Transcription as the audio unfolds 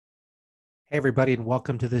Hey, everybody, and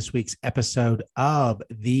welcome to this week's episode of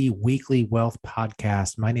the Weekly Wealth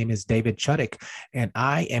Podcast. My name is David Chuddick, and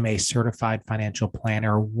I am a certified financial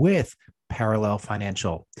planner with Parallel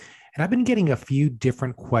Financial. And I've been getting a few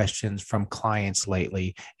different questions from clients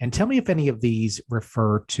lately. And tell me if any of these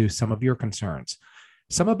refer to some of your concerns.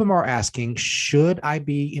 Some of them are asking, should I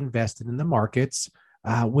be invested in the markets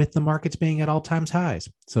with the markets being at all-time highs?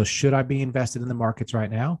 So should I be invested in the markets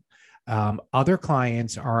right now? Other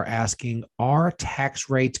clients are asking, are tax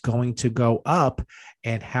rates going to go up,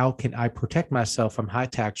 and how can I protect myself from high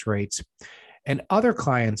tax rates? And other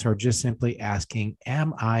clients are just simply asking,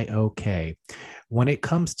 am I okay? When it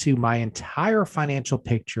comes to my entire financial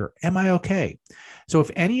picture, am I okay? So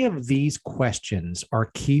if any of these questions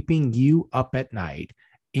are keeping you up at night,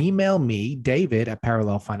 email me, David at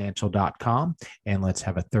parallelfinancial.com, and let's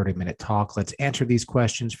have a 30-minute talk. Let's answer these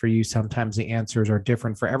questions for you. Sometimes the answers are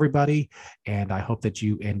different for everybody, and I hope that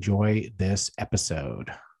you enjoy this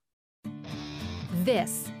episode.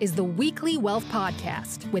 This is the Weekly Wealth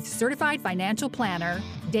Podcast with certified financial planner,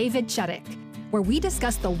 David Chuddick, where we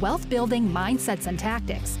discuss the wealth-building mindsets and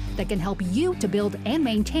tactics that can help you to build and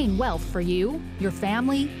maintain wealth for you, your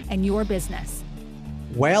family, and your business.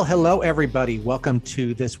 Well, hello, everybody. Welcome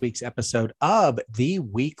to this week's episode of the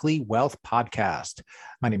Weekly Wealth Podcast.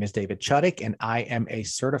 My name is David Chuddick, and I am a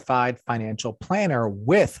certified financial planner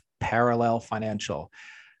with Parallel Financial.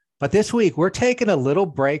 But this week, we're taking a little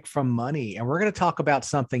break from money, and we're going to talk about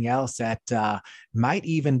something else that might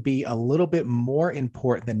even be a little bit more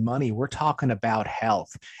important than money. We're talking about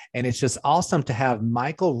health, and it's just awesome to have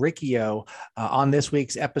Michael Ricchio on this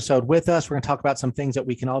week's episode with us. We're going to talk about some things that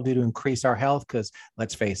we can all do to increase our health, because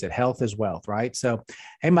let's face it, health is wealth, right? So,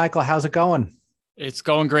 hey, Michael, how's it going? It's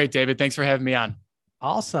going great, David. Thanks for having me on.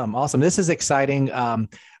 Awesome. This is exciting.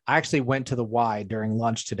 I actually went to the Y during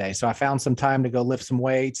lunch today. So I found some time to go lift some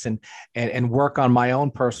weights and work on my own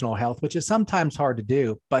personal health, which is sometimes hard to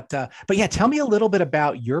do. But yeah, tell me a little bit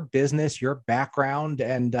about your business, your background,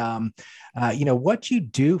 and what you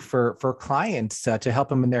do for clients to help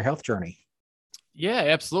them in their health journey. Yeah,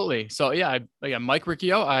 absolutely. So yeah, I'm Mike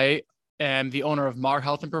Ricchio. I am the owner of Mar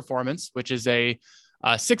Health and Performance, which is a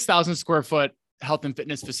 6,000 square foot health and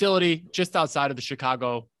fitness facility just outside of the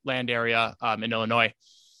Chicago land area in Illinois.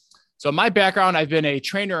 So my background, I've been a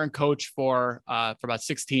trainer and coach for about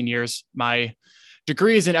 16 years. My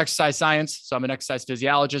degree is in exercise science. So I'm an exercise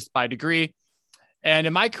physiologist by degree. And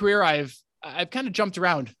in my career, I've kind of jumped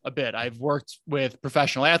around a bit. I've worked with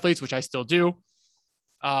professional athletes, which I still do.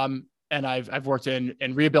 And I've worked in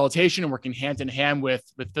rehabilitation and working hand in hand with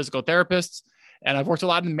physical therapists. And I've worked a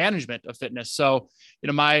lot in management of fitness. So,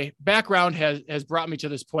 my background has brought me to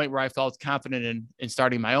this point where I felt confident in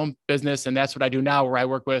starting my own business. And that's what I do now, where I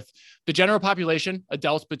work with the general population,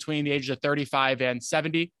 adults between the ages of 35 and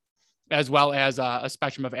 70, as well as a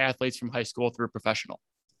spectrum of athletes from high school through professional.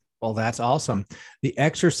 Well, that's awesome. The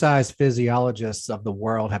exercise physiologists of the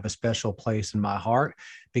world have a special place in my heart,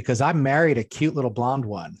 because I married a cute little blonde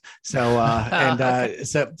one. So,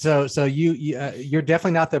 so you're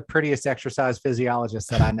definitely not the prettiest exercise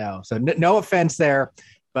physiologist that I know. So no offense there,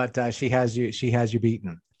 but she has you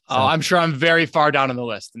beaten. So, I'm sure I'm very far down on the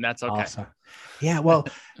list, and that's okay. Awesome. Yeah. Well,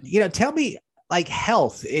 tell me, like,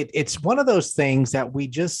 health, it's one of those things that we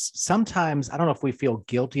just sometimes, I don't know if we feel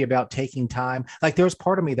guilty about taking time. Like, there was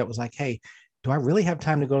part of me that was like, hey, do I really have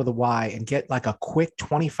time to go to the Y and get like a quick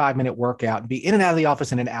 25-minute workout and be in and out of the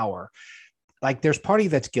office in an hour? Like, there's part of you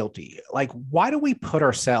that's guilty. Like, why do we put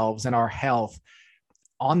ourselves and our health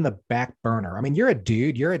on the back burner? I mean, you're a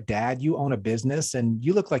dude, you're a dad, you own a business, and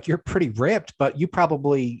you look like you're pretty ripped, but you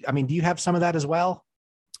probably, do you have some of that as well?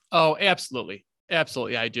 Oh, absolutely.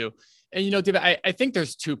 Absolutely. I do. And, David, I think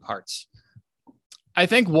there's two parts. I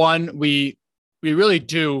think one, we really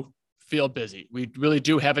do feel busy. We really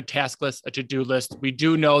do have a task list, a to-do list. We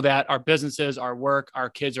do know that our businesses, our work, our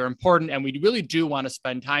kids are important, and we really do want to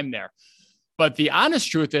spend time there. But the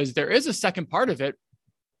honest truth is there is a second part of it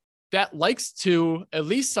that likes to, at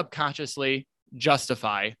least subconsciously,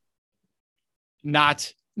 justify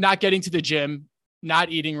not getting to the gym,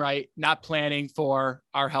 not eating right, not planning for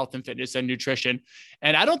our health and fitness and nutrition.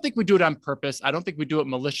 And I don't think we do it on purpose. I don't think we do it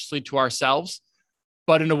maliciously to ourselves.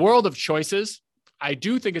 But in a world of choices, I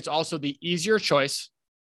do think it's also the easier choice,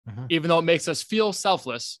 even though it makes us feel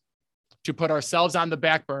selfless, to put ourselves on the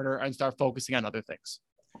back burner and start focusing on other things.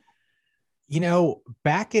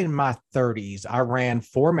 Back in my 30s, I ran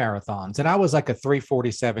 4 marathons, and I was like a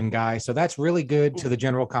 3:47 guy. So that's really good to the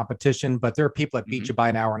general competition, but there are people that beat you by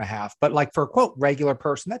an hour and a half. But like, for a quote regular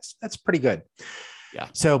person, that's pretty good. Yeah.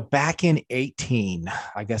 So back in 18,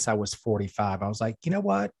 I guess I was 45. I was like, you know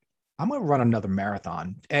what? I'm going to run another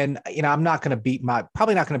marathon. And, I'm not going to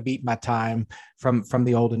probably not going to beat my time from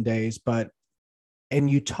the olden days, and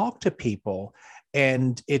you talk to people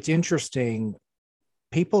and it's interesting.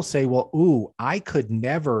 People say, well, ooh, I could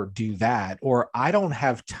never do that, or I don't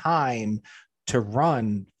have time to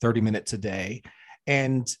run 30 minutes a day.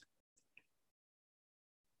 And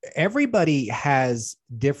everybody has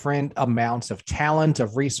different amounts of talent,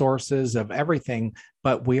 of resources, of everything,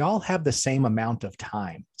 but we all have the same amount of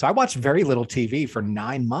time. So I watched very little TV for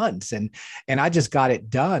 9 months and I just got it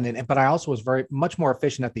done. But I also was very much more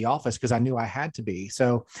efficient at the office because I knew I had to be.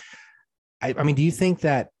 So, I mean, do you think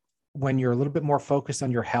that when you're a little bit more focused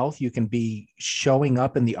on your health, you can be showing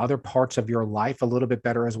up in the other parts of your life a little bit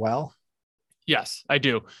better as well? Yes, I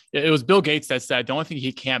do. It was Bill Gates that said, the only thing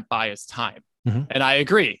he can't buy is time. Mm-hmm. And I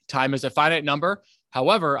agree. Time is a finite number.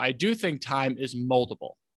 However, I do think time is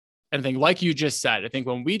moldable. And I think, like you just said, I think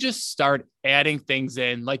when we just start adding things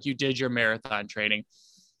in, like you did your marathon training,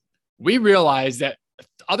 we realize that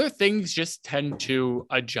other things just tend to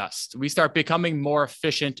adjust. We start becoming more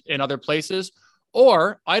efficient in other places,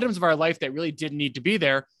 or items of our life that really didn't need to be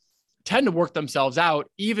there tend to work themselves out,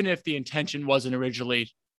 even if the intention wasn't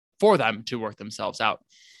originally for them to work themselves out.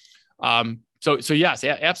 So yes,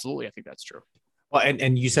 absolutely. I think that's true. Well,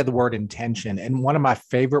 and you said the word intention, and one of my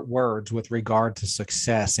favorite words with regard to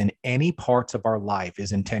success in any parts of our life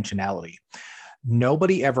is intentionality.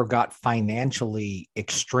 Nobody ever got financially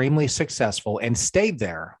extremely successful and stayed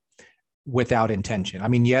there without intention. I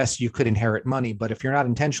mean, yes, you could inherit money, but if you're not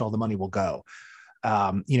intentional, the money will go.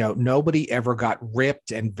 Nobody ever got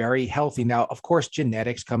ripped and very healthy. Now, of course,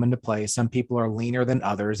 genetics come into play. Some people are leaner than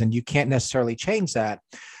others, and you can't necessarily change that.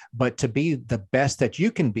 But to be the best that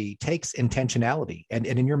you can be takes intentionality. And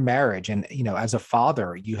in your marriage, and as a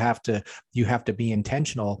father, you have to be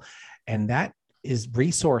intentional, and that is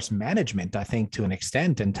resource management, I think, to an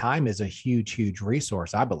extent. And time is a huge, huge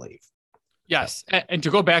resource, I believe. Yes, and to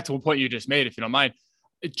go back to a point you just made, if you don't mind,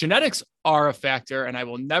 genetics are a factor, and I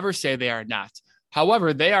will never say they are not.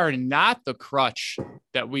 However, they are not the crutch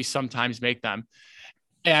that we sometimes make them.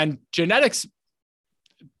 And genetics,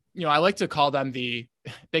 I like to call them they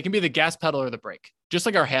can be the gas pedal or the brake, just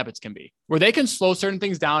like our habits can be, where they can slow certain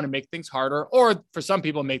things down and make things harder, or for some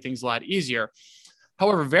people, make things a lot easier.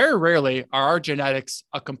 However, very rarely are our genetics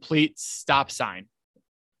a complete stop sign,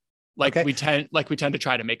 like we tend to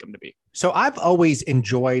try to make them to be. So I've always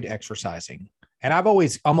enjoyed exercising, and I've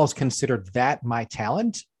always almost considered that my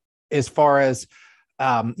talent, as far as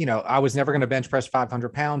I was never going to bench press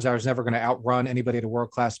 500 pounds. I was never going to outrun anybody at a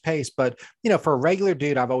world-class pace. But, for a regular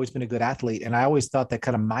dude, I've always been a good athlete. And I always thought that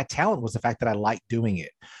kind of my talent was the fact that I liked doing it.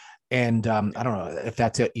 And I don't know if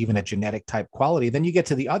that's even a genetic type quality. Then you get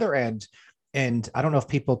to the other end. And I don't know if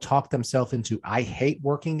people talk themselves into, I hate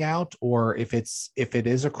working out, or if it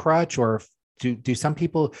is a crutch, or do some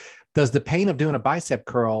people, does the pain of doing a bicep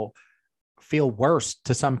curl feel worse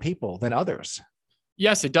to some people than others?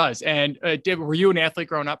 Yes, it does. And David, were you an athlete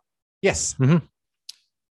growing up? Yes. Mm-hmm.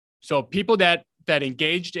 So people that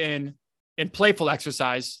engaged in playful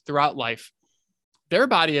exercise throughout life, their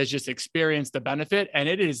body has just experienced the benefit, and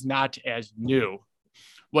it is not as new.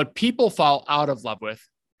 What people fall out of love with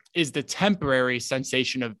is the temporary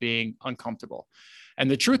sensation of being uncomfortable. And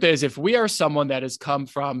the truth is, if we are someone that has come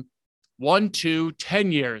from 1 to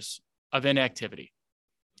 10 years of inactivity,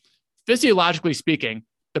 physiologically speaking,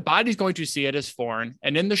 the body's going to see it as foreign.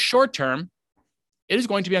 And in the short term, it is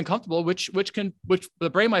going to be uncomfortable, which the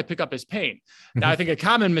brain might pick up as pain. Mm-hmm. Now, I think a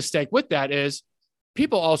common mistake with that is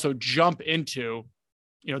people also jump into,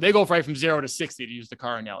 they go right from 0 to 60, to use the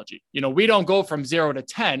car analogy. We don't go from 0 to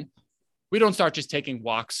 10. We don't start just taking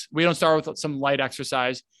walks. We don't start with some light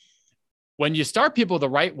exercise. When you start people the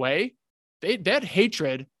right way, that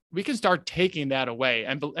hatred, we can start taking that away.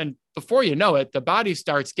 And before you know it, the body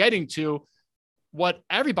starts getting to what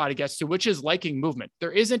everybody gets to, which is liking movement.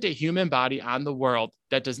 There isn't a human body on the world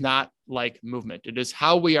that does not like movement. It is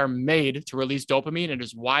how we are made to release dopamine. It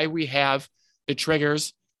is why we have the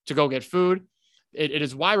triggers to go get food. It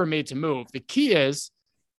is why we're made to move. The key is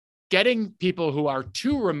getting people who are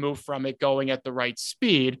too removed from it going at the right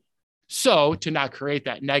speed, so to not create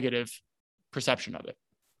that negative perception of it.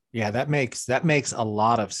 Yeah, that makes a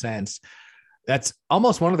lot of sense. That's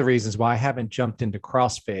almost one of the reasons why I haven't jumped into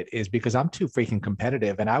CrossFit, is because I'm too freaking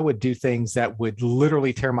competitive, and I would do things that would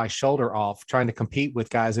literally tear my shoulder off trying to compete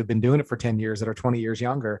with guys who've been doing it for 10 years that are 20 years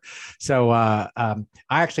younger. So I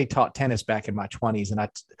actually taught tennis back in my 20s, and I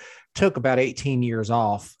took about 18 years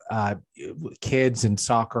off, kids and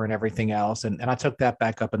soccer and everything else. And I took that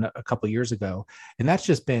back up a couple of years ago. And that's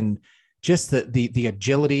just been just the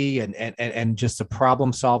agility and just the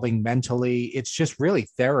problem solving mentally. It's just really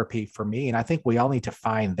therapy for me. And I think we all need to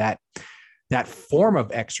find that form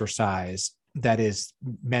of exercise that is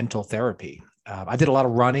mental therapy. I did a lot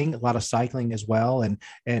of running, a lot of cycling as well,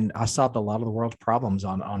 and I solved a lot of the world's problems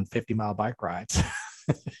on 50-mile bike rides.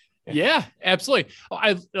 Yeah, absolutely.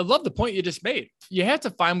 I love the point you just made. You have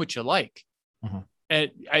to find what you like. Mm-hmm.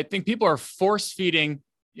 And I think people are force feeding,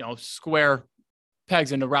 square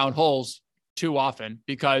pegs into round holes too often,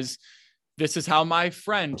 because this is how my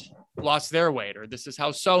friend lost their weight, or this is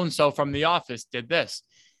how so-and-so from the office did this.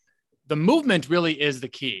 The movement really is the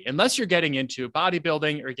key. Unless you're getting into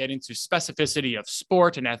bodybuilding or getting to specificity of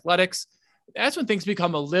sport and athletics, that's when things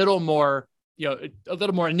become a little more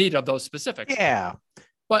in need of those specifics. Yeah.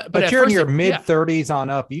 But you're in your mid 30s on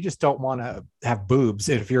up. You just don't want to have boobs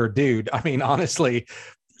if you're a dude. I mean, honestly,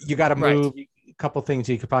 you got to move. Right. A couple things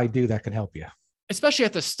you could probably do that can help you, especially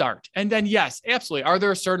at the start. And then, yes, absolutely. Are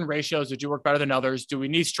there certain ratios that you work better than others? Do we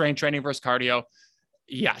need strength training versus cardio?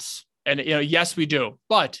 Yes. And, yes, we do.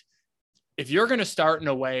 But if you're going to start in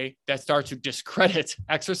a way that starts to discredit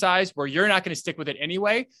exercise, where you're not going to stick with it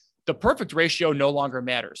anyway, the perfect ratio no longer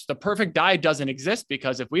matters. The perfect diet doesn't exist,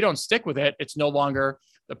 because if we don't stick with it, it's no longer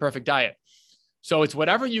the perfect diet. So it's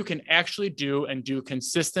whatever you can actually do and do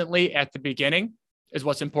consistently at the beginning is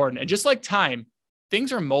what's important. And just like time,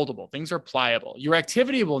 things are moldable, things are pliable. Your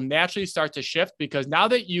activity will naturally start to shift, because now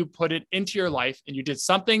that you put it into your life and you did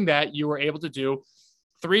something that you were able to do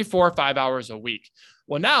 3, 4, 5 hours a week.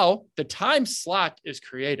 Well, now the time slot is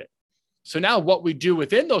created. So now what we do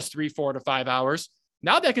within those 3, 4 to 5 hours,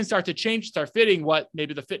 now that can start to change, start fitting what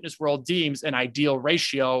maybe the fitness world deems an ideal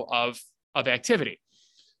ratio of activity.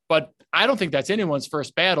 But I don't think that's anyone's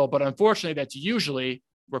first battle, but unfortunately that's usually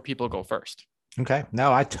where people go first. Okay.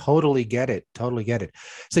 No, I totally get it. Totally get it.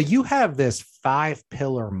 So you have this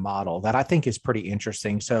 5-pillar model that I think is pretty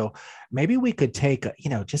interesting. So maybe we could take,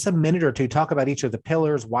 just a minute or two, talk about each of the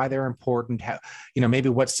pillars, why they're important, how, maybe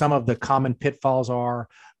what some of the common pitfalls are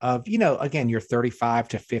of, again, you're 35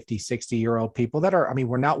 to 50, 60-year-old people that are,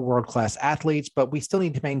 we're not world-class athletes, but we still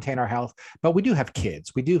need to maintain our health. But we do have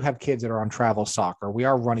kids. We do have kids that are on travel soccer. We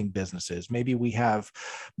are running businesses. Maybe we have,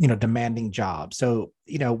 demanding jobs. So,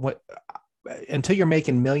 until you're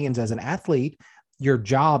making millions as an athlete, your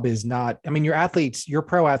job is not, your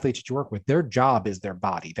pro athletes that you work with, their job is their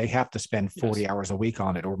body. They have to spend 40 hours a week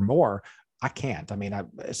on it or more. I can't.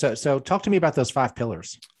 So talk to me about those 5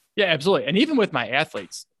 pillars. Yeah, absolutely. And even with my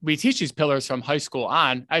athletes, we teach these pillars from high school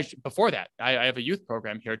on. Before that, I have a youth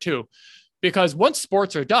program here too, because once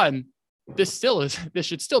sports are done, this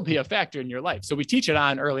should still be a factor in your life. So we teach it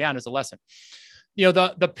early on as a lesson.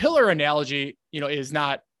 The pillar analogy, is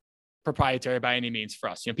not proprietary by any means for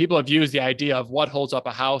us. People have used the idea of what holds up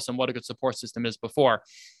a house and what a good support system is before.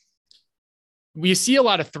 We see a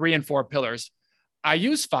lot of 3 and 4 pillars. I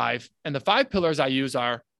use 5, and the 5 pillars I use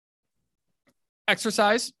are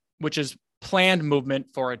exercise, which is planned movement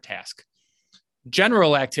for a task;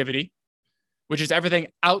 general activity, which is everything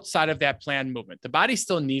outside of that planned movement. The body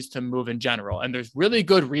still needs to move in general. And there's really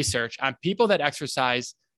good research on people that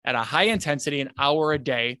exercise at a high intensity, an hour a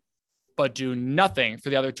day, but do nothing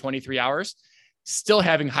for the other 23 hours, still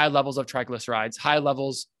having high levels of triglycerides, high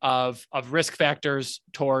levels of risk factors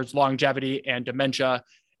towards longevity and dementia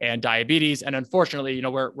and diabetes. And unfortunately,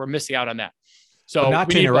 we're missing out on that. So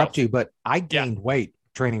not to interrupt you, but I gained weight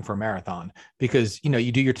training for a marathon, because,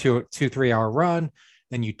 you do your 2-3 hour run,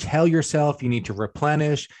 then you tell yourself you need to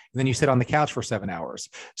replenish, and then you sit on the couch for 7 hours.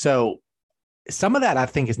 So some of that I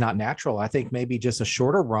think is not natural. I think maybe just a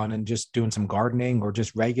shorter run and just doing some gardening or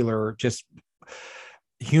just regular, just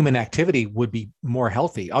human activity would be more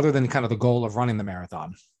healthy, other than kind of the goal of running the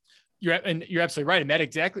marathon. You're absolutely right.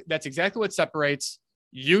 And that's exactly what separates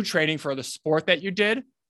you training for the sport that you did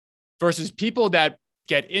versus people that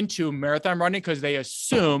get into marathon running because they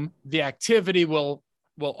assume the activity will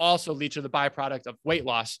also lead to the byproduct of weight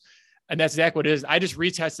loss. And that's exactly what it is. I just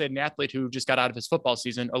retested an athlete who just got out of his football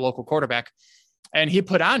season, a local quarterback, and he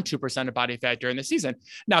put on 2% of body fat during the season.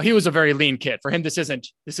 Now, he was a very lean kid. For him, this isn't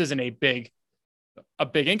a big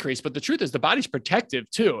increase, but the truth is the body's protective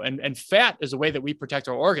too. And fat is a way that we protect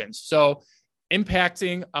our organs. So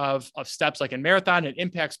impacting of steps like in marathon and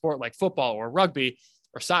impact sport like football or rugby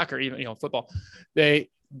or soccer, even, football,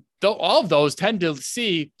 all of those tend to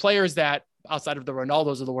see players that outside of the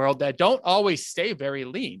Ronaldos of the world that don't always stay very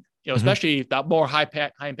lean, especially the more high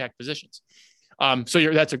impact positions.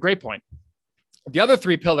 So that's a great point. The other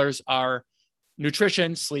 3 pillars are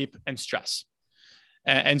nutrition, sleep, and stress.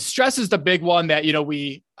 And stress is the big one that,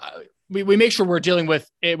 we we make sure we're dealing with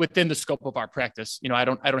it within the scope of our practice. I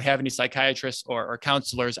don't have any psychiatrists or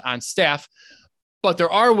counselors on staff, but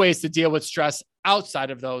there are ways to deal with stress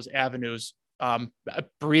outside of those avenues.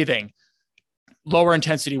 Breathing, lower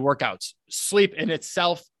intensity workouts, sleep in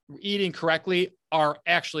itself, eating correctly are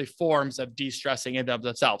actually forms of de-stressing in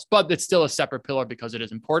themselves, but it's still a separate pillar because it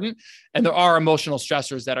is important. And there are emotional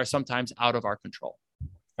stressors that are sometimes out of our control.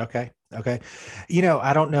 Okay.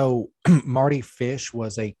 I don't know. Marty Fish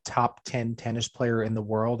was a top 10 tennis player in the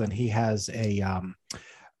world, and he has a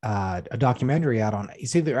documentary out on,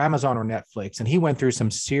 it's either Amazon or Netflix. And he went through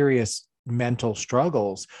some serious mental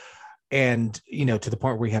struggles, and, to the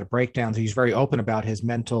point where he had breakdowns. He's very open about his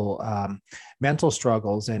mental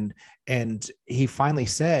struggles. And he finally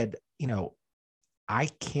said, I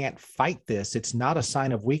can't fight this. It's not a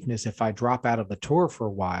sign of weakness if I drop out of the tour for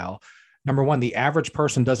a while. Number one, the average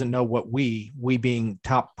person doesn't know what we being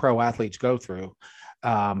top pro athletes go through,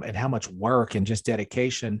 and how much work and just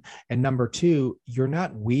dedication. And number two, you're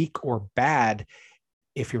not weak or bad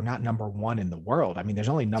if you're not number one in the world. I mean, there's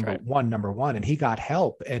only number one, and he got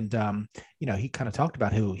help. And, he kind of talked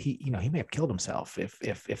about he may have killed himself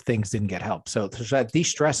if things didn't get help. So that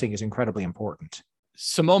de-stressing is incredibly important.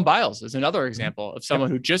 Simone Biles is another example of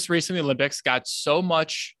someone who just recently Olympics got so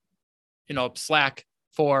much, slack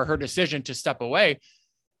for her decision to step away.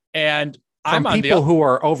 And from people who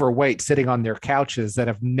are overweight sitting on their couches that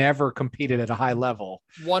have never competed at a high level.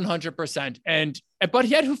 100%. But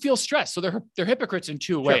yet who feel stressed. So they're hypocrites in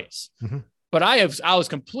two ways. Mm-hmm. But I was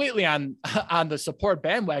completely on the support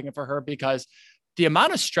bandwagon for her, because the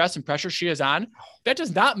amount of stress and pressure she is on, that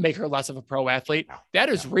does not make her less of a pro athlete. That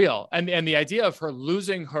is real. And the idea of her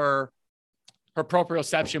losing her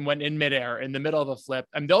proprioception when in midair, in the middle of a flip,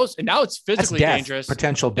 and now it's physically dangerous.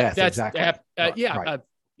 Potential death. Exactly.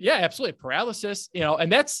 Yeah, absolutely. Paralysis,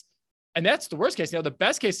 and that's the worst case. The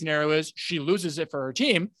best case scenario is she loses it for her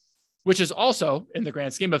team, which is also, in the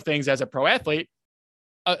grand scheme of things as a pro athlete,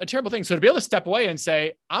 a terrible thing. So to be able to step away and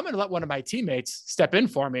say, I'm going to let one of my teammates step in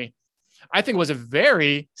for me, I think was a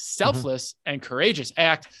very selfless and courageous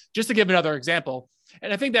act. Just to give another example.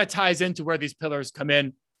 And I think that ties into where these pillars come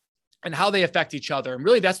in and how they affect each other. And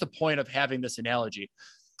really, that's the point of having this analogy.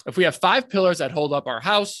 If we have 5 pillars that hold up our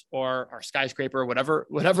house or our skyscraper, whatever,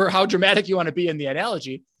 how dramatic you want to be in the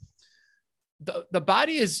analogy, the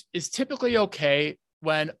body is typically okay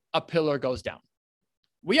when a pillar goes down.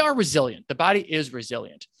 We are resilient. The body is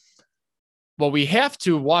resilient. What we have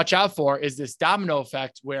to watch out for is this domino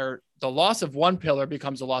effect, where the loss of one pillar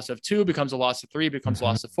becomes a loss of 2, becomes a loss of 3, becomes a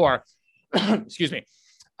loss of 4. Excuse me.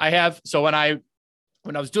 When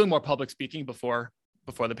I was doing more public speaking before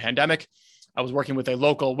the pandemic, I was working with a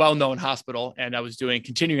local well-known hospital, and I was doing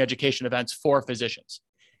continuing education events for physicians.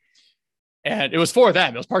 And it was for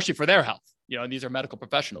them. It was partially for their health, and these are medical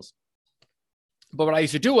professionals. But what I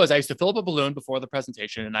used to do was I used to fill up a balloon before the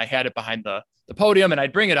presentation, and I had it behind the podium, and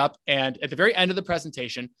I'd bring it up. And at the very end of the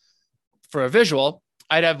presentation, for a visual,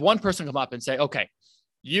 I'd have one person come up and say, okay,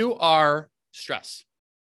 you are stressed.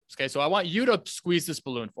 Okay, so I want you to squeeze this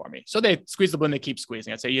balloon for me. So they squeeze the balloon, they keep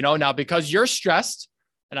squeezing. I'd say, now because you're stressed,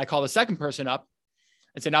 and I call the second person up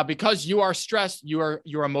and say, now because you are stressed, you're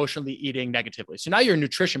emotionally eating negatively. So now your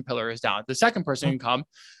nutrition pillar is down. The second person can come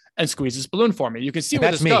and squeeze this balloon for me. You can see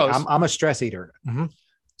where this goes. I'm a stress eater. Mm-hmm.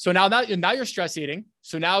 So now you're stress eating.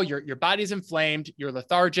 So now your body's inflamed, you're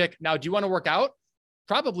lethargic. Now, do you want to work out?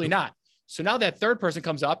 Probably not. So now that third person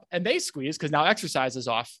comes up and they squeeze, because now exercise is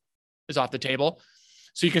off the table.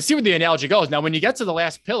 So you can see where the analogy goes. Now, when you get to the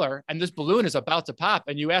last pillar and this balloon is about to pop,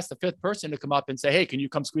 and you ask the fifth person to come up and say, hey, can you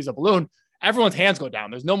come squeeze a balloon? Everyone's hands go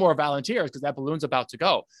down. There's no more volunteers because that balloon's about to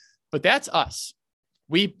go. But that's us.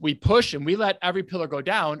 We push and we let every pillar go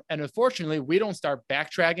down. And unfortunately, we don't start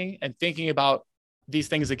backtracking and thinking about these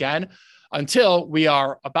things again until we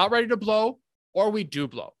are about ready to blow, or we do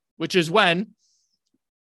blow, which is when,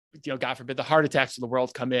 God forbid, the heart attacks of the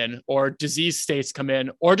world come in, or disease states come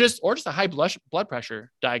in, or just a high blood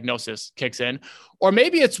pressure diagnosis kicks in. Or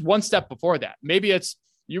maybe it's one step before that. Maybe it's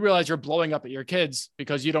you realize you're blowing up at your kids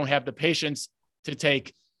because you don't have the patience to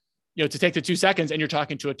take the 2 seconds, and you're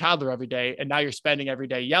talking to a toddler every day. And now you're spending every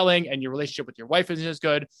day yelling, and your relationship with your wife isn't as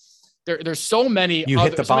good. There's so many. You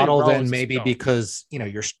hit the bottle then maybe because,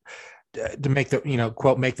 you're to make the,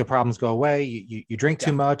 quote, make the problems go away. You drink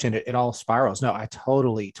too much, and it all spirals. No, I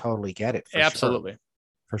totally get it. Absolutely.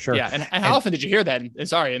 For sure. Yeah. And how often did you hear that? In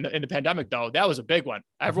the pandemic though, that was a big one.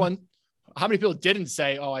 Everyone, how many people didn't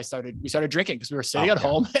say, oh, we started drinking because we were sitting at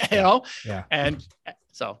home, Yeah. And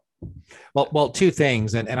so. Well, 2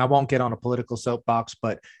 things, and I won't get on a political soapbox,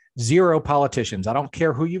 but 0 politicians, I don't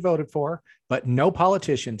care who you voted for, but no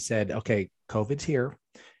politician said, okay, COVID's here.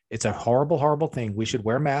 It's a horrible, horrible thing. We should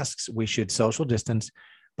wear masks. We should social distance.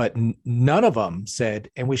 But none of them said,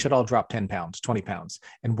 and we should all drop 10 pounds, 20 pounds.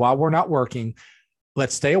 And while we're not working,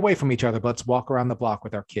 let's stay away from each other, but let's walk around the block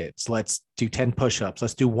with our kids. Let's do 10 push-ups.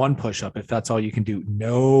 Let's do one push-up if that's all you can do.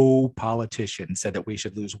 No politician said that we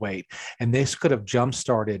should lose weight. And this could have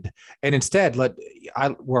jump-started. And instead,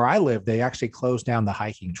 where I live, they actually closed down the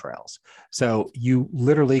hiking trails. So you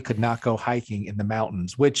literally could not go hiking in the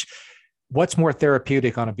mountains, which what's more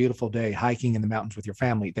therapeutic on a beautiful day, hiking in the mountains with your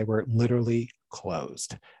family? They were literally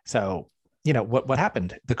closed. So, what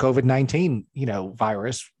happened? The COVID-19,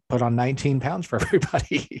 virus put on 19 pounds for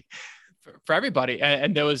everybody. For everybody.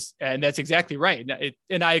 And that's exactly right.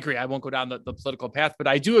 And I agree. I won't go down the political path, but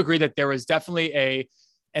I do agree that there was definitely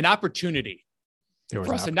an opportunity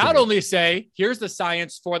for us to not only say, here's the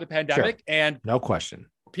science for the pandemic, and no question,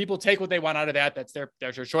 people take what they want out of that. That's their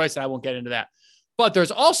choice. And I won't get into that. But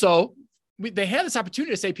there's also, they had this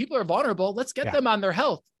opportunity to say people are vulnerable. Let's get them on their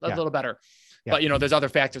health a little better. Yeah. But, there's other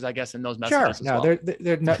factors, I guess, in those messages. Sure. No,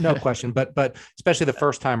 there's no question. But especially the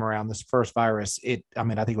first time around, this first virus, I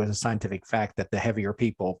think it was a scientific fact that the heavier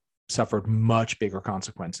people suffered much bigger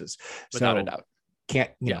consequences. Without a doubt.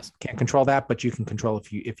 Can't control that, but you can control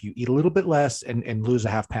if you eat a little bit less and lose a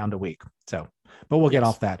half pound a week. So, but we'll get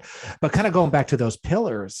off that. But kind of going back to those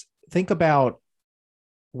pillars, think about,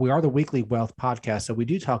 we are the Weekly Wealth Podcast, so we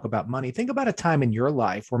do talk about money. Think about a time in your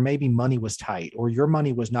life where maybe money was tight, or your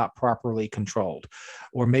money was not properly controlled,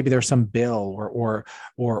 or maybe there's some bill or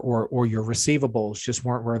your receivables just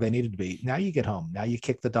weren't where they needed to be. Now you get home. Now you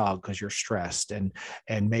kick the dog because you're stressed and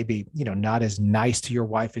maybe not as nice to your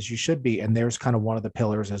wife as you should be. And there's kind of one of the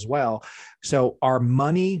pillars as well. So our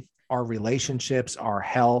money, our relationships, our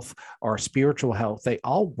health, our spiritual health, they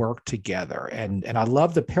all work together. And I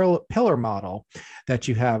love the pillar model that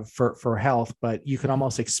you have for health, but you can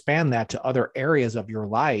almost expand that to other areas of your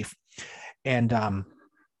life. And,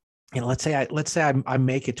 let's say I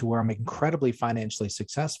make it to where I'm incredibly financially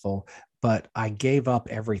successful, but I gave up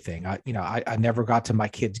everything. I never got to my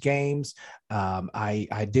kids' games.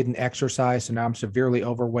 I didn't exercise. So now I'm severely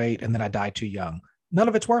overweight, and then I died too young. None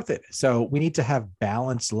of it's worth it. So we need to have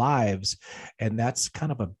balanced lives. And that's kind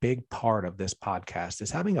of a big part of this podcast, is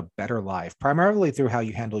having a better life, primarily through how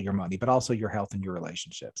you handle your money, but also your health and your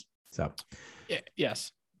relationships. So,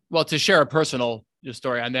 yes. Well, to share a personal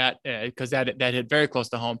story on that, because that hit very close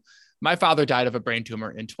to home. My father died of a brain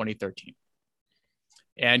tumor in 2013.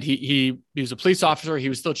 And he was a police officer. He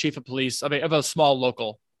was still chief of police of a small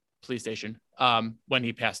local police station when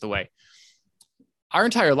he passed away. Our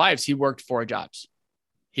entire lives, he worked 4 jobs.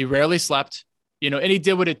 He rarely slept, and he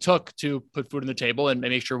did what it took to put food on the table and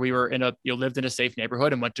make sure we were lived in a safe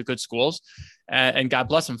neighborhood and went to good schools, and God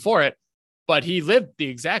bless him for it. But he lived the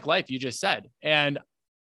exact life you just said. And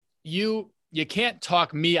you can't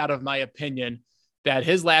talk me out of my opinion that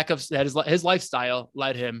his lifestyle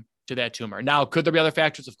led him to that tumor. Now, could there be other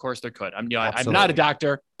factors? Of course there could. I'm not a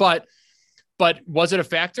doctor, but was it a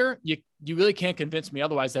factor? You really can't convince me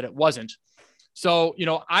otherwise that it wasn't. So,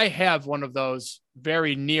 I have one of those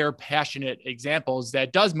very near passionate examples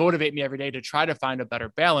that does motivate me every day to try to find a better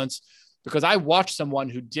balance, because I watched someone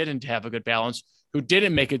who didn't have a good balance, who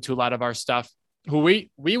didn't make it to a lot of our stuff, who we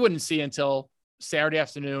wouldn't see until Saturday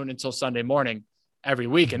afternoon, until Sunday morning every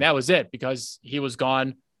week. And that was it, because he was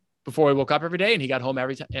gone before we woke up every day, and he got home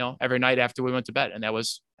every night after we went to bed. And that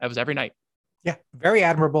was every night. Yeah. Very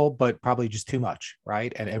admirable, but probably just too much.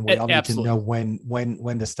 Right. And we all need to know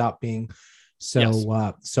when to stop being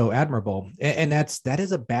so admirable. And that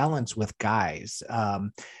is a balance with guys,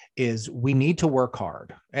 is we need to work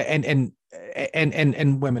hard, and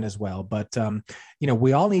women as well. But,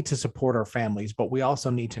 we all need to support our families, but we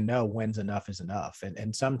also need to know when's enough is enough.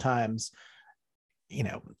 And sometimes,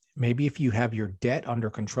 maybe if you have your debt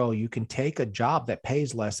under control, you can take a job that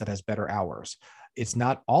pays less, that has better hours. It's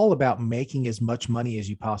not all about making as much money as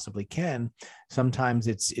you possibly can. Sometimes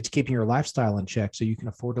it's keeping your lifestyle in check so you can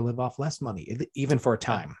afford to live off less money, even for a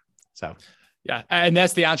time. So, yeah. And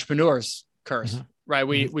that's the entrepreneur's curse, right?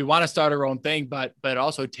 We want to start our own thing, but it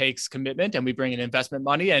also takes commitment, and we bring in investment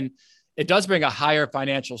money, and it does bring a higher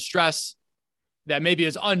financial stress that maybe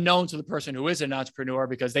is unknown to the person who is an entrepreneur,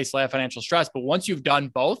 because they still have financial stress. But once you've done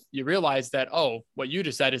both, you realize that, what you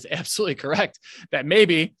just said is absolutely correct, that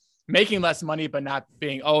maybe making less money, but not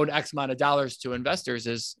being owed X amount of dollars to investors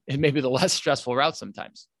is maybe the less stressful route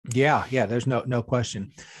sometimes. Yeah. There's no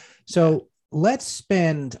question. So let's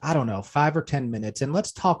spend, 5 or 10 minutes, and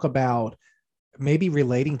let's talk about maybe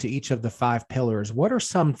relating to each of the 5 pillars. What are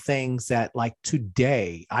some things that, like,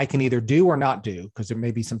 today I can either do or not do, because there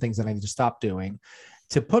may be some things that I need to stop doing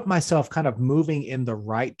to put myself kind of moving in the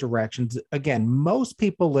right directions. Again, most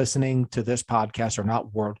people listening to this podcast are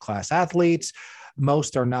not world-class athletes.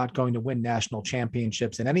 Most are not going to win national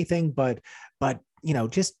championships in anything, but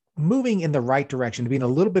just moving in the right direction, to being a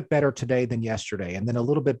little bit better today than yesterday, and then a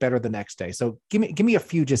little bit better the next day. So give me a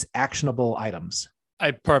few just actionable items.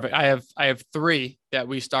 Perfect. I have 3 that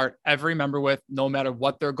we start every member with, no matter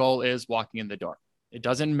what their goal is walking in the door. It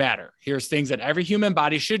doesn't matter. Here's things that every human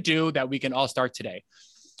body should do that we can all start today.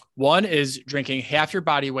 1 is drinking half your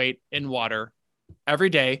body weight in water every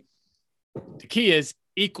day. The key is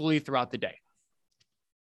equally throughout the day.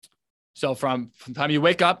 So from the time you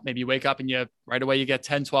wake up, maybe you wake up and you right away, you get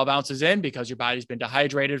 10, 12 ounces in because your body's been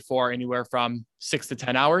dehydrated for anywhere from 6 to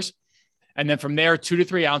 10 hours. And then from there, 2 to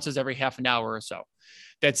 3 ounces every half an hour or so.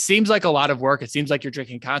 That seems like a lot of work. It seems like you're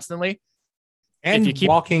drinking constantly. And you keep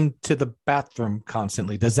walking to the bathroom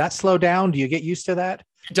constantly. Does that slow down? Do you get used to that?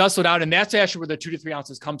 It does slow down. And that's actually where the 2 to 3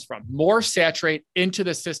 ounces comes from. More saturate into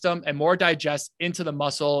the system and more digest into the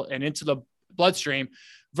muscle and into the bloodstream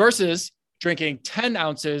versus drinking 10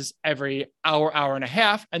 ounces every hour, hour and a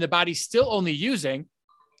half. And the body's still only using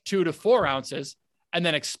 2 to 4 ounces and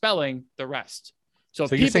then expelling the rest. So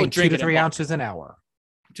you're saying 2 to 3 ounces an hour.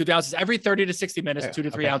 2 ounces every 30 to 60 minutes, 2 to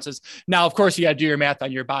 3 ounces. Now, of course, you got to do your math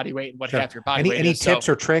on your body weight and what half your body weight is. Any tips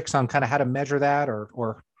or tricks on kind of how to measure that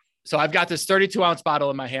or? So I've got this 32 ounce bottle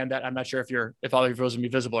in my hand that I'm not sure if all of your viewers will be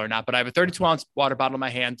visible or not, but I have a 32 ounce water bottle in my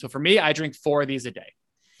hand. So for me, I drink 4 of these a day.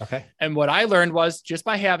 Okay. And what I learned was just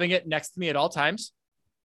by having it next to me at all times,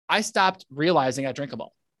 I stopped realizing I drink them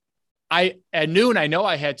all. At noon, I know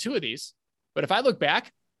I had 2 of these, but if I look back,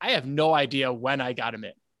 I have no idea when I got them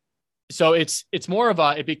in. So it's more of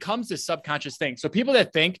it becomes this subconscious thing. So people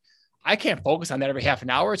that think I can't focus on that every half an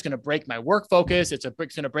hour, it's going to break my work focus. It's going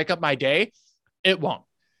to break up my day. It won't.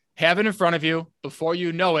 Have it in front of you. Before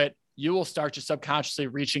you know it, you will start just subconsciously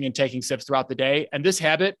reaching and taking sips throughout the day. And this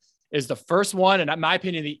habit is the first one, and in my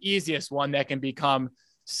opinion, the easiest one that can become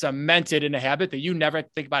cemented in a habit that you never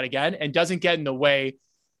think about again and doesn't get in the way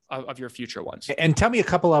of your future ones. And tell me a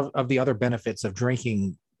couple of the other benefits of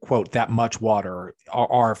drinking, quote, that much water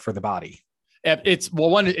are for the body.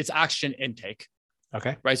 One, it's oxygen intake.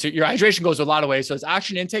 Okay. Right. So your hydration goes a lot of ways. So it's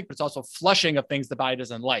oxygen intake, but it's also flushing of things the body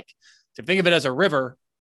doesn't like. So think of it as a river.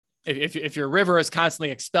 If your river is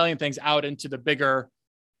constantly expelling things out into the bigger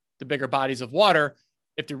bodies of water,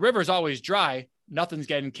 if the river is always dry, nothing's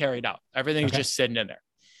getting carried out. Everything's just sitting in there.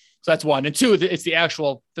 So that's 1. And 2, it's the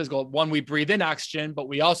actual physical one. We breathe in oxygen, but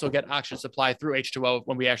we also get oxygen supply through H2O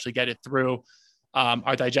when we actually get it through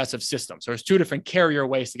our digestive system. So there's 2 different carrier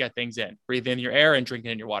ways to get things in. Breathe in your air and drink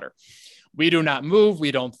in your water. We do not move.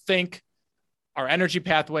 We don't think. Our energy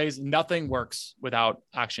pathways, nothing works without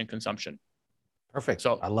oxygen consumption. Perfect.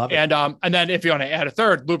 So I love it. And then if you want to add a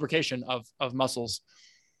third, lubrication of muscles,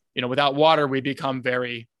 without water, we become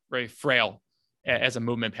very, very frail as a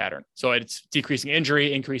movement pattern. So it's decreasing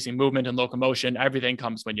injury, increasing movement and locomotion. Everything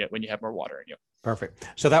comes when you have more water in you. Perfect.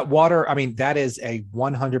 So that water, that is a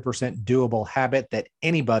 100% doable habit that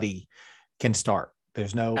anybody can start.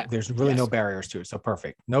 There's really no barriers to it. So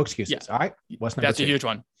perfect. No excuses. Yes. All right. What's number 2? That's a huge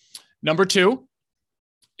one. Number 2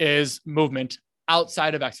 is movement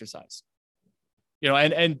outside of exercise.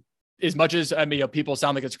 And as much as people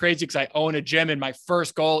sound like it's crazy because I own a gym and my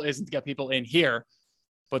first goal isn't to get people in here,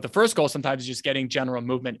 but the first goal sometimes is just getting general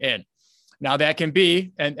movement in. Now that can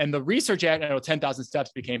be, and the research, I know 10,000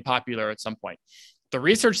 steps became popular at some point. The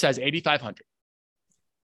research says 8,500.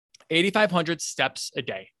 8,500 steps a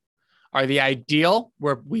day are the ideal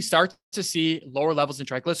where we start to see lower levels in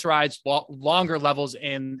triglycerides, longer levels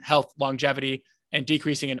in health longevity, and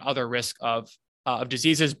decreasing in other risk of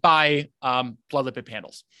diseases by blood lipid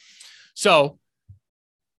panels. So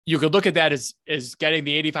you could look at that as getting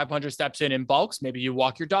the 8,500 steps in bulks. Maybe you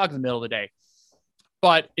walk your dog in the middle of the day,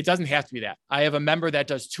 but it doesn't have to be that. I have a member that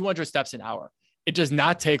does 200 steps an hour. It does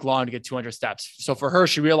not take long to get 200 steps. So for her,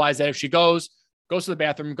 she realized that if she goes to the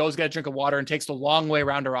bathroom, goes get a drink of water and takes the long way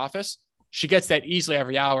around her office, she gets that easily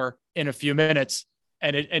every hour in a few minutes.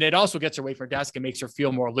 And it also gets her away from her desk and makes her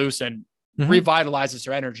feel more loose and revitalizes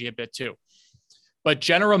her energy a bit too. But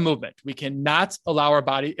general movement, we cannot allow our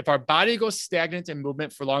body, if our body goes stagnant in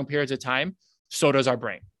movement for long periods of time, so does our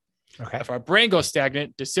brain. Okay. If our brain goes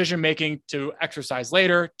stagnant, decision-making to exercise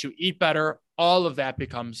later, to eat better, all of that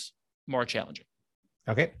becomes more challenging.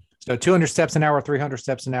 Okay. So 200 steps an hour, 300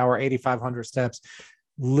 steps an hour, 8,500 steps,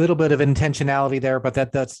 little bit of intentionality there, but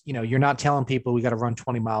that's, you're not telling people we got to run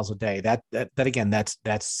 20 miles a day. That again,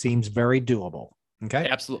 that seems very doable. Okay.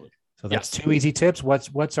 Absolutely. So that's 2 easy tips.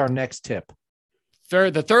 What's our next tip?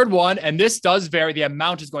 The third one, and this does vary, the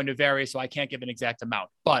amount is going to vary, so I can't give an exact amount,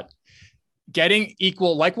 but getting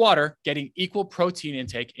equal, like water, getting equal protein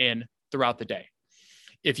intake in throughout the day.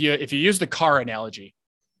 If you use the car analogy,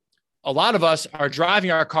 a lot of us are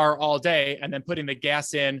driving our car all day and then putting the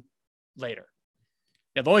gas in later.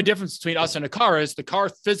 Now, the only difference between us and a car is the car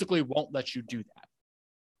physically won't let you do that.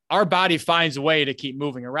 Our body finds a way to keep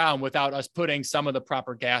moving around without us putting some of the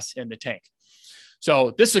proper gas in the tank.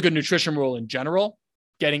 So this is a good nutrition rule in general,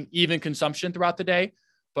 getting even consumption throughout the day,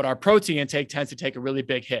 but our protein intake tends to take a really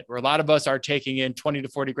big hit, where a lot of us are taking in 20 to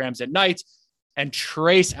 40 grams at night and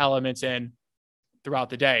trace elements in throughout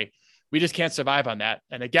the day. We just can't survive on that.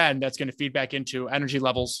 And again, that's going to feed back into energy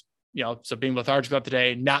levels, so being lethargic throughout the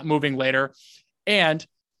day, not moving later. And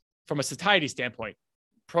from a satiety standpoint,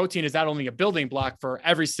 protein is not only a building block for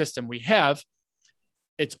every system we have,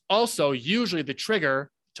 it's also usually the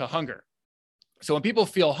trigger to hunger. So when people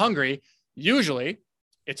feel hungry, usually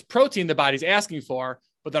it's protein the body's asking for,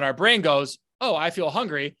 but then our brain goes, oh, I feel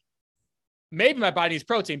hungry. Maybe my body needs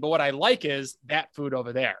protein, but what I like is that food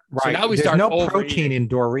over there. Right. So now we There's start no protein in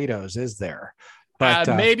Doritos, is there?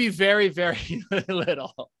 But maybe very, very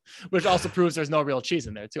little, which also proves there's no real cheese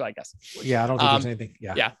in there too, I guess. Yeah, I don't think there's anything.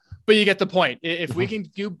 Yeah. But you get the point. If we can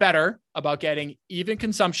do better about getting even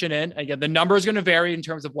consumption in, again, the number is going to vary in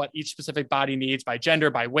terms of what each specific body needs by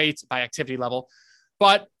gender, by weight, by activity level.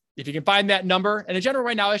 But if you can find that number, and in general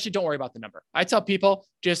right now, actually don't worry about the number. I tell people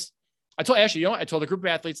I told a group of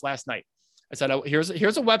athletes last night, I said, here's a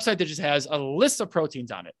website that just has a list of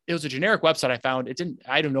proteins on it. It was a generic website I found.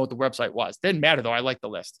 I don't know what the website was. Didn't matter though. I liked the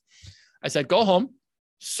list. I said, go home,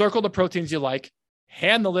 circle the proteins you like,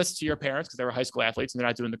 hand the list to your parents because they were high school athletes and they're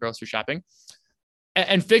not doing the grocery shopping,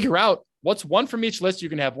 and figure out what's one from each list. You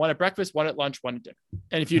can have one at breakfast, one at lunch, one at dinner.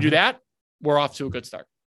 And if you do that, we're off to a good start.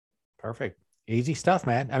 Perfect. Easy stuff,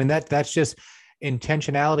 man. I mean, that's just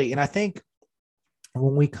intentionality. And I think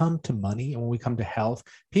when we come to money and when we come to health,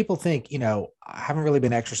 people think, I haven't really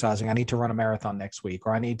been exercising. I need to run a marathon next week,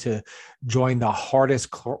 or I need to join the hardest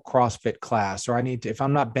CrossFit class, or if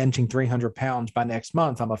I'm not benching 300 pounds by next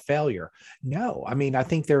month, I'm a failure. No, I mean, I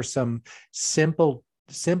think there's some simple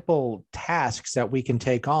tasks that we can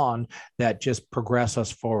take on that just progress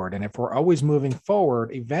us forward. And if we're always moving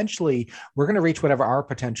forward, eventually we're going to reach whatever our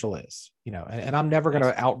potential is, and I'm never going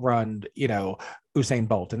to outrun, Usain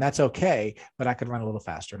Bolt, and that's okay, but I could run a little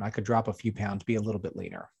faster and I could drop a few pounds, be a little bit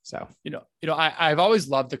leaner. So, I've always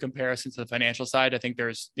loved the comparison to the financial side. I think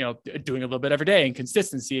there's, doing a little bit every day and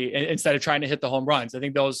consistency instead of trying to hit the home runs. I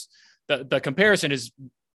think the comparison is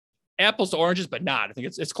apples to oranges, but not. I think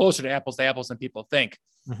it's closer to apples than people think.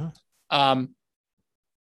 Mm-hmm.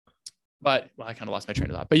 But I kind of lost my train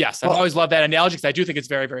of thought. But yes, I've always loved that analogy because I do think it's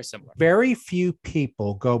very, very similar. Very few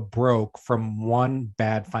people go broke from one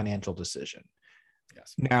bad financial decision.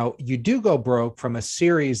 Yes. Now, you do go broke from a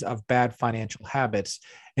series of bad financial habits.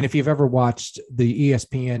 And if you've ever watched the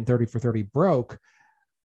ESPN 30 for 30 Broke,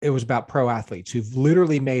 it was about pro athletes who've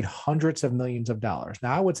literally made hundreds of millions of dollars.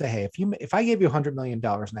 Now, I would say, hey, if I gave you $100 million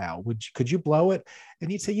now, could you blow it?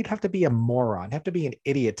 And you'd say you'd have to be a moron, have to be an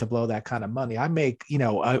idiot to blow that kind of money. I make,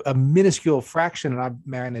 a minuscule fraction and I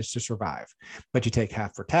managed to survive. But you take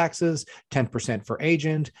half for taxes, 10% for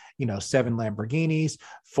agent, 7 Lamborghinis,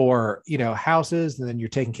 4, houses, and then you're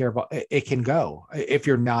taking care of it can go if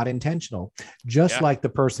you're not intentional. Just like the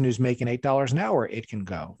person who's making $8 an hour, it can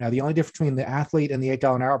go. Now, the only difference between the athlete and the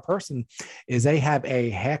 $8 an hour person is they have a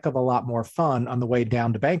heck of a lot more fun on the way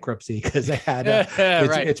down to bankruptcy because they had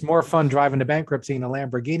it's more fun driving to bankruptcy in a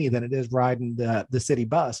Lamborghini than it is riding the city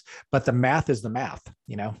bus. But the math is the math,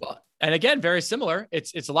 Well, and again, very similar.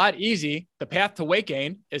 It's a lot easy. The path to weight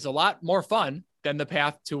gain is a lot more fun than the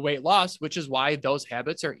path to weight loss, which is why those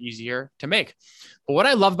habits are easier to make. But what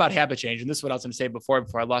I love about habit change, and this is what I was going to say before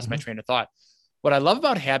I lost my train of thought. What I love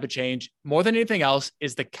about habit change more than anything else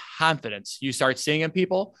is the confidence you start seeing in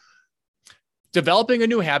people. Developing a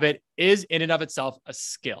new habit is in and of itself a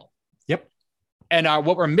skill. Yep. And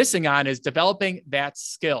what we're missing on is developing that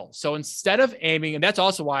skill. So instead of aiming, and that's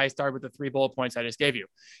also why I started with the 3 bullet points I just gave you.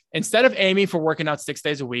 Instead of aiming for working out 6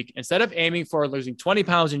 days a week, instead of aiming for losing 20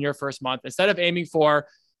 pounds in your first month, instead of aiming for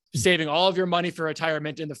saving all of your money for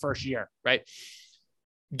retirement in the first year, right?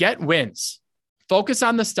 Get wins. Focus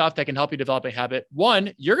on the stuff that can help you develop a habit.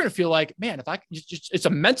 One, you're going to feel like, man, it's a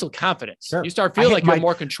mental confidence. Sure. You start feeling like you have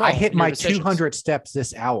more control. I hit my 200 steps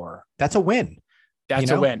this hour. That's a win.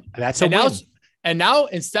 That's a win. That's a win. And now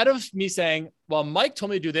instead of me saying, well, Mike told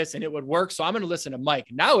me to do this and it would work, so I'm going to listen to Mike.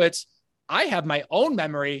 Now I have my own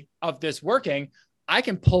memory of this working. I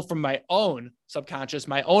can pull from my own subconscious,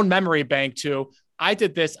 my own memory bank to, I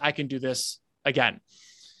did this, I can do this again.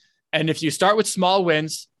 And if you start with small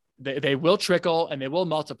wins, They will trickle and they will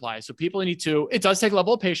multiply. So people need to, it does take a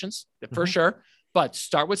level of patience for sure, but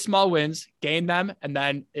start with small wins, gain them, and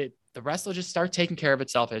then the rest will just start taking care of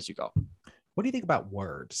itself as you go. What do you think about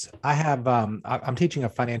words? I have, I'm teaching a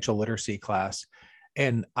financial literacy class,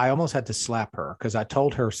 and I almost had to slap her because I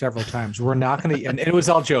told her several times, we're not going to, and it was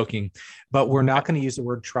all joking, but we're not going to use the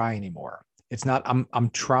word try anymore. It's not, I'm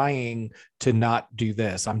trying to not do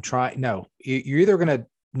this. No, you're either going to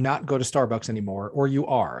not go to Starbucks anymore, or you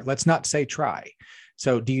are. Let's not say try.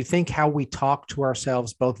 So do you think how we talk to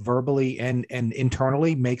ourselves, both verbally and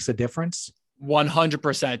internally, makes a difference?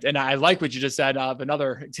 100%. And I like what you just said.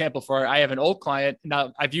 Another example for it, I have an old client.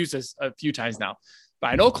 Now I've used this a few times now,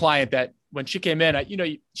 but an old client that when she came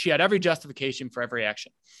in, she had every justification for every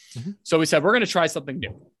action. So we said, we're going to try something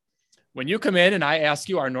new. When you come in and I ask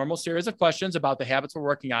you our normal series of questions about the habits we're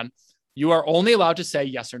working on, you are only allowed to say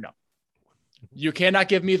yes or no. You cannot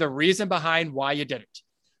give me the reason behind why you did it.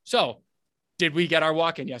 So did we get our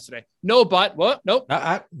walk in yesterday? No, but what? Nope.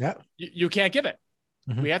 Yeah. You can't give it.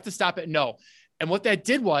 We have to stop it. No. And what that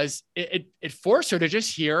did was it forced her to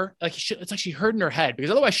just hear, it's like she heard in her head,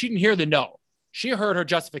 because otherwise she didn't hear the no. She heard her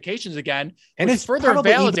justifications again, and it further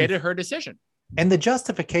validated her decision. And the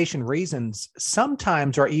justification reasons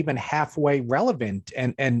sometimes are even halfway relevant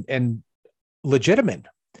and legitimate,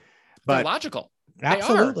 but they're logical.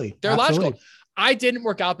 Absolutely. They're logical. I didn't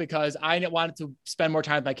work out because I wanted to spend more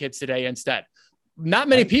time with my kids today instead. Not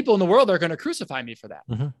many people in the world are going to crucify me for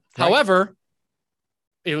that. However,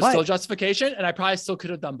 it was still justification, and I probably still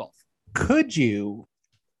could have done both. Could you,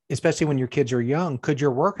 especially when your kids are young, could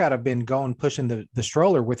your workout have been going pushing the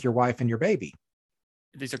stroller with your wife and your baby?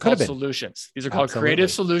 These are called solutions. These are called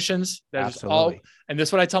creative solutions. And this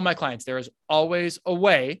is what I tell my clients. There is always a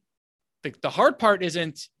way. The hard part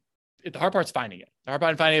isn't, the hard part's finding it. The hard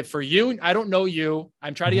part is finding it for you. I don't know you.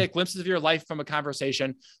 I'm trying to get glimpses of your life from a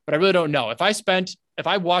conversation, but I really don't know. If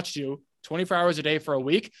I watched you 24 hours a day for a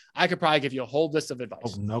week, I could probably give you a whole list of advice.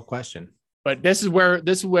 Oh, no question. But this is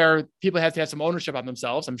where people have to have some ownership on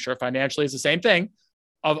themselves. I'm sure financially is the same thing,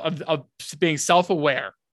 of being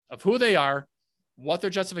self-aware of who they are, what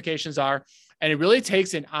their justifications are. And it really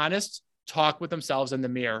takes an honest talk with themselves in the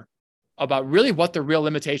mirror about really what their real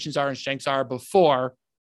limitations are and strengths are before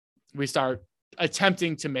we start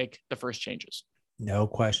attempting to make the first changes. No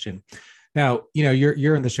question. Now,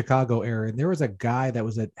 you're in the Chicago area, and there was a guy that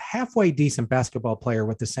was a halfway decent basketball player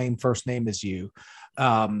with the same first name as you.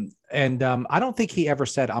 I don't think he ever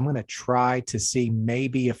said, I'm going to try to see,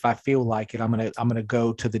 maybe if I feel like it, I'm going to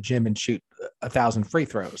go to the gym and shoot 1,000 free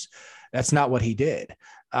throws. That's not what he did.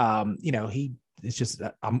 It's just,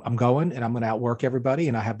 I'm going and I'm going to outwork everybody.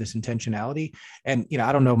 And I have this intentionality, and,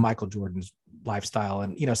 I don't know Michael Jordan's lifestyle,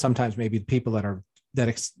 and, sometimes maybe people that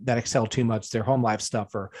excel too much, their home life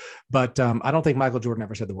stuffer. But I don't think Michael Jordan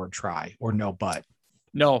ever said the word try or no, but.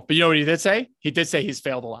 No, but you know what he did say? He did say he's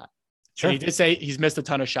failed a lot. Sure. And he did say he's missed a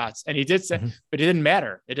ton of shots, and he did say, but it didn't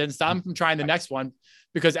matter. It didn't stop him from trying the next one,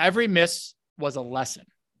 because every miss was a lesson.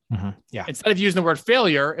 Yeah. Instead of using the word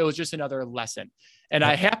failure, it was just another lesson. And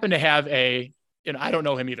I happen to have I don't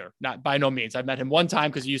know him either, not by no means. I met him one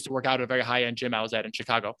time because he used to work out at a very high-end gym I was at in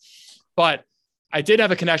Chicago, but I did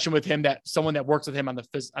have a connection with him, that someone that works with him on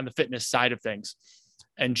the fitness side of things.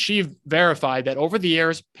 And she verified that over the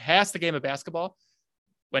years, past the game of basketball,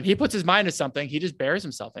 when he puts his mind to something, he just buries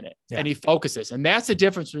himself in it and he focuses. And that's the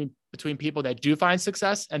difference between people that do find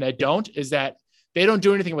success and that don't, is that they don't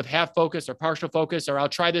do anything with half focus or partial focus, or I'll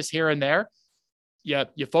try this here and there.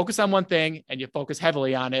 You focus on one thing and you focus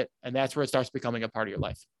heavily on it. And that's where it starts becoming a part of your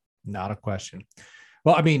life. Not a question.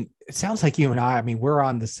 Well, it sounds like you and I we're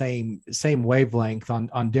on the same wavelength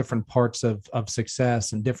on different parts of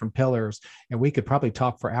success and different pillars, and we could probably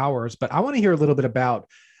talk for hours, but I want to hear a little bit about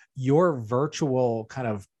your virtual kind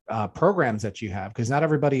of programs that you have, because not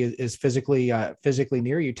everybody is physically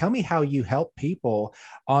near you. Tell me how you help people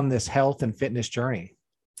on this health and fitness journey.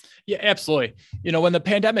 Yeah, absolutely. When the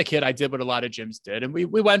pandemic hit, I did what a lot of gyms did, and we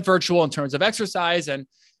went virtual in terms of exercise. And,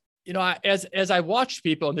 as I watched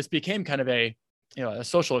people, and this became kind of a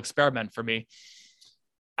social experiment for me,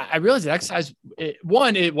 I realized that exercise, it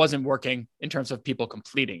wasn't working in terms of people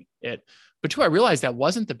completing it, but two, I realized that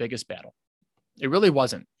wasn't the biggest battle. It really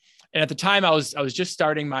wasn't. And at the time I was just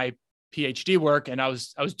starting my PhD work, and I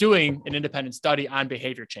was doing an independent study on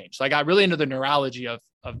behavior change. So I got really into the neurology of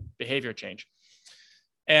behavior change.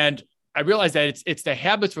 And I realized that it's the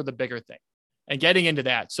habits were the bigger thing, and getting into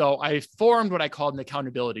that. So I formed what I called an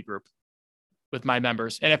accountability group with my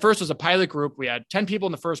members. And at first it was a pilot group. We had 10 people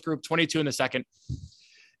in the first group, 22 in the second.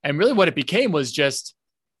 And really what it became was just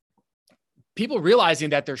people realizing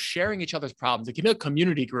that they're sharing each other's problems. It can be a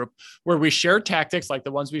community group where we share tactics like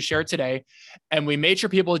the ones we shared today. And we made sure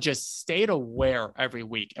people just stayed aware every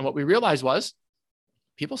week. And what we realized was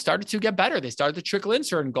people started to get better. They started to trickle in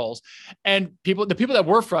certain goals. And the people that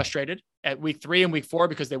were frustrated at week 3 and week 4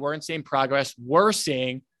 because they weren't seeing progress were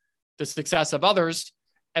seeing the success of others.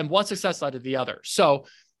 And one success led to the other. So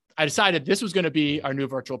I decided this was going to be our new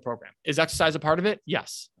virtual program. Is exercise a part of it?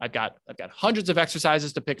 Yes. I've got hundreds of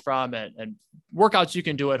exercises to pick from and workouts you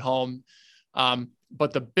can do at home.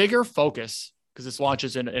 But the bigger focus, because this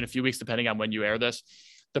launches in a few weeks, depending on when you air this,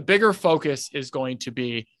 the bigger focus is going to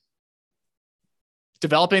be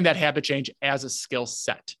developing that habit change as a skill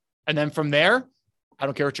set. And then from there, I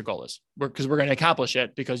don't care what your goal is, because we're going to accomplish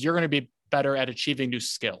it because you're going to be better at achieving new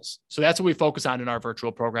skills. So that's what we focus on in our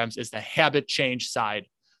virtual programs, is the habit change side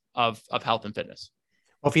of health and fitness.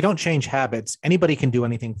 Well, if you don't change habits, anybody can do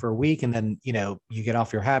anything for a week. And then, you get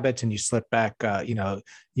off your habits and you slip back, you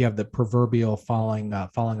have the proverbial falling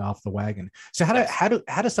off the wagon. So how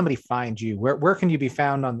does somebody find you? Where can you be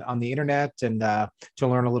found on the internet and to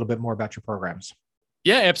learn a little bit more about your programs?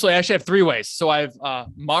 Yeah, absolutely. I actually have 3 ways. So I have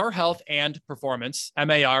MAR Health and Performance,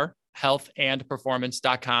 MAR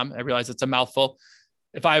healthandperformance.com. I realize it's a mouthful.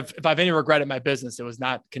 If I've any regret at my business, it was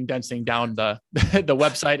not condensing down the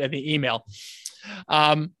website and the email.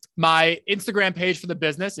 My Instagram page for the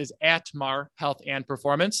business is @MAR Health and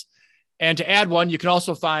Performance. And to add one, you can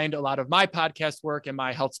also find a lot of my podcast work and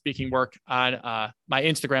my health speaking work on my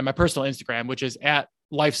Instagram, my personal Instagram, which is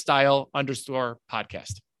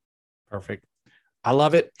 @lifestyle_podcast. Perfect. I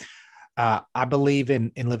love it. I believe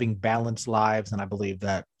in living balanced lives. And I believe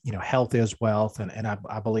that, health is wealth. And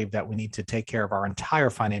I believe that we need to take care of our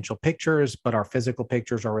entire financial pictures, but our physical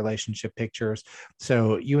pictures, our relationship pictures.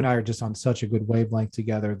 So you and I are just on such a good wavelength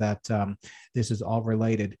together that this is all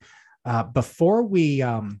related. Before we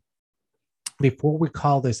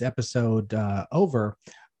call this episode over,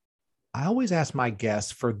 I always ask my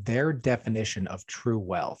guests for their definition of true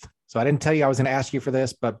wealth. So I didn't tell you I was going to ask you for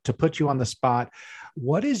this, but to put you on the spot,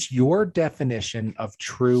 what is your definition of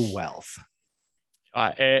true wealth?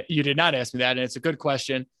 You did not ask me that, and it's a good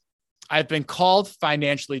question. I've been called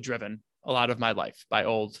financially driven a lot of my life by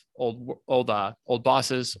old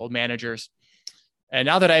bosses, old managers. And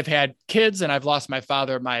now that I've had kids and I've lost my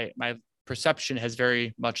father, my perception has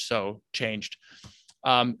very much so changed.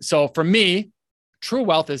 So for me, true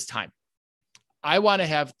wealth is time. I want to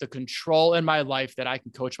have the control in my life that I can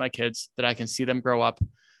coach my kids, that I can see them grow up,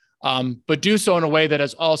 but do so in a way that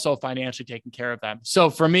is also financially taking care of them. So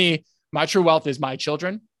for me, my true wealth is my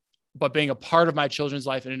children, but being a part of my children's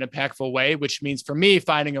life in an impactful way, which means for me,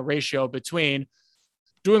 finding a ratio between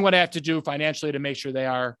doing what I have to do financially to make sure they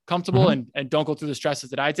are comfortable and don't go through the stresses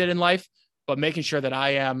that I did in life, but making sure that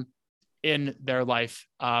I am in their life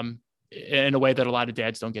in a way that a lot of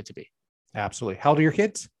dads don't get to be. Absolutely. How old are your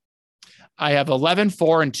kids? I have 11,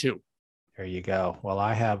 4, and 2. There you go. Well,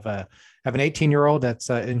 I have an 18-year-old that's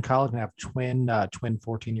in college, and I have twin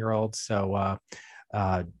 14-year-olds. So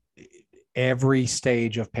every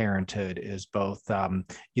stage of parenthood is both.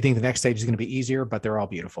 You think the next stage is going to be easier, but they're all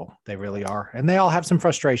beautiful. They really are, and they all have some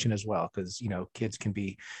frustration as well, because kids can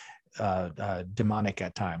be demonic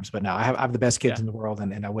at times. But no, I have the best kids in the world,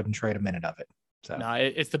 and I wouldn't trade a minute of it. So no,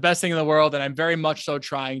 it's the best thing in the world, and I'm very much so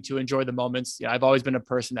trying to enjoy the moments. I've always been a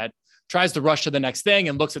person that tries to rush to the next thing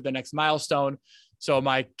and looks at the next milestone. So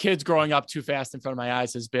my kids growing up too fast in front of my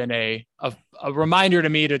eyes has been a reminder to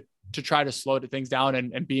me to try to slow things down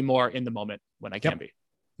and be more in the moment when I can be.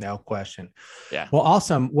 No question. Yeah. Well,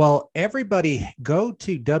 awesome. Well, everybody go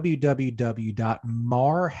to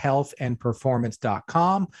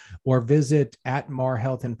www.marhealthandperformance.com or visit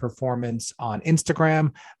 @marhealthandperformance on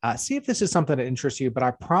Instagram. See if this is something that interests you, but I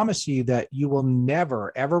promise you that you will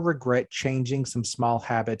never, ever regret changing some small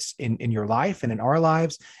habits in your life and in our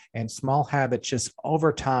lives. And small habits, just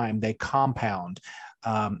over time, they compound.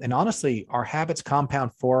 And honestly, our habits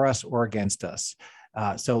compound for us or against us.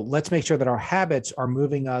 So let's make sure that our habits are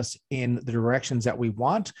moving us in the directions that we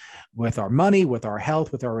want, with our money, with our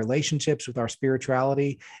health, with our relationships, with our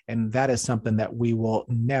spirituality. And that is something that we will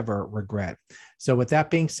never regret. So with that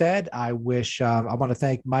being said, I want to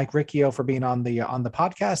thank Mike Ricchio for being on the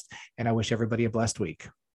podcast, and I wish everybody a blessed week.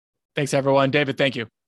 Thanks, everyone. David, thank you.